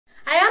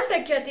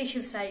Prakyati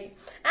Shivsai.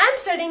 I am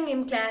studying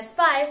in class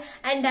 5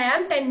 and I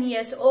am 10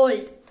 years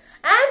old.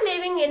 I am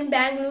living in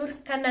Bangalore,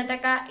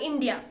 Karnataka,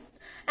 India.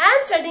 I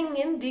am studying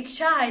in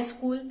Diksha High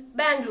School,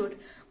 Bangalore.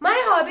 My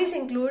hobbies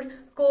include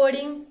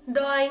coding,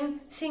 drawing,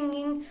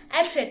 singing,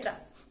 etc.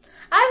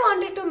 I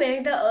wanted to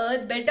make the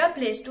earth a better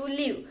place to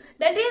live.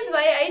 That is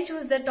why I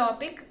choose the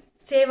topic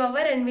Save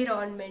Our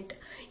Environment.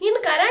 In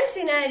current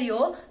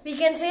scenario, we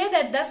can say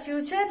that the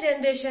future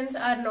generations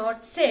are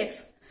not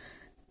safe.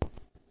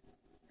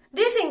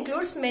 This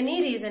includes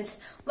many reasons.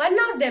 One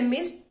of them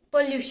is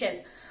pollution.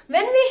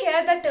 When we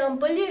hear the term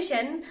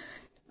pollution,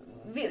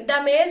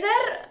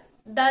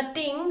 the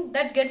thing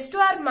that gets to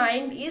our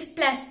mind is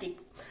plastic.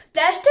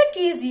 Plastic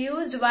is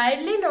used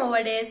widely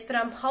nowadays.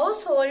 From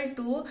household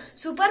to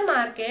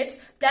supermarkets.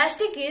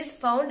 Plastic is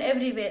found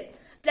everywhere.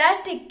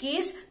 Plastic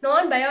is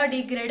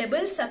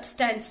non-biodegradable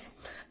substance.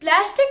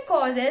 Plastic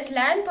causes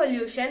land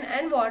pollution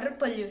and water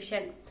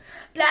pollution.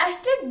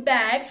 Plastic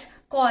bags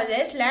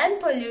causes land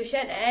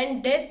pollution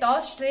and death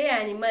of stray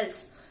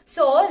animals.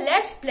 So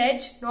let's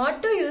pledge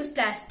not to use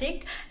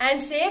plastic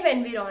and save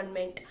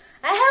environment.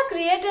 I have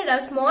created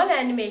a small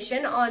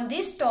animation on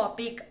this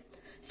topic.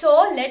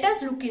 So let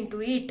us look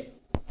into it.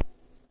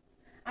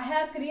 I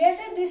have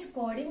created this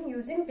coding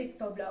using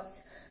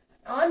pictoblox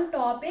on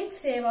topic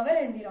Save Our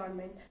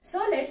Environment.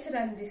 So let's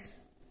run this.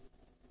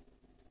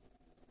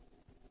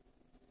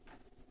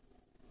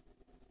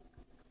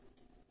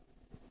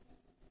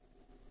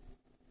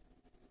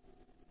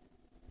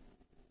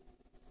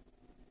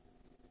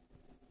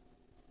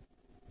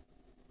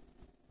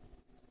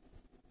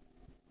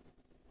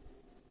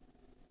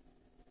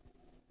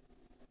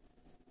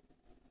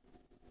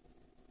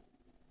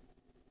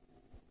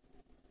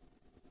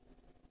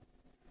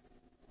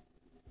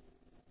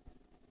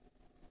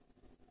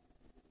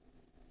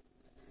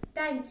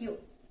 Thank you.